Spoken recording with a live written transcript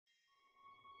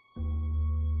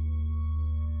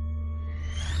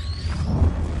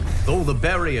Though the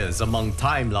barriers among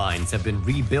timelines have been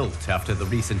rebuilt after the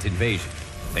recent invasion,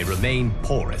 they remain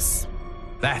porous.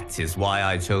 That is why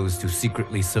I chose to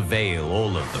secretly surveil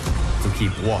all of them, to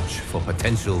keep watch for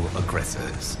potential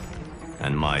aggressors.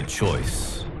 And my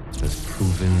choice has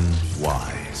proven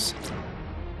wise.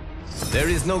 There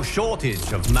is no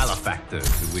shortage of malefactors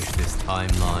who wish this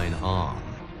timeline harm.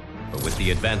 But with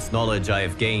the advanced knowledge I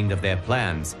have gained of their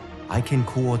plans, I can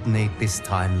coordinate this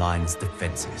timeline's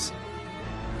defenses.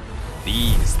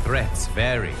 These threats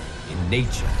vary in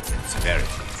nature and severity,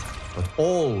 but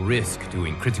all risk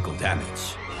doing critical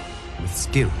damage. With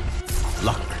skill,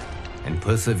 luck, and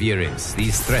perseverance,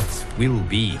 these threats will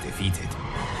be defeated.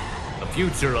 The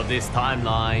future of this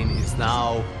timeline is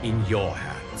now in your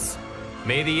hands.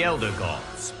 May the Elder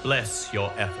Gods bless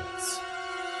your efforts.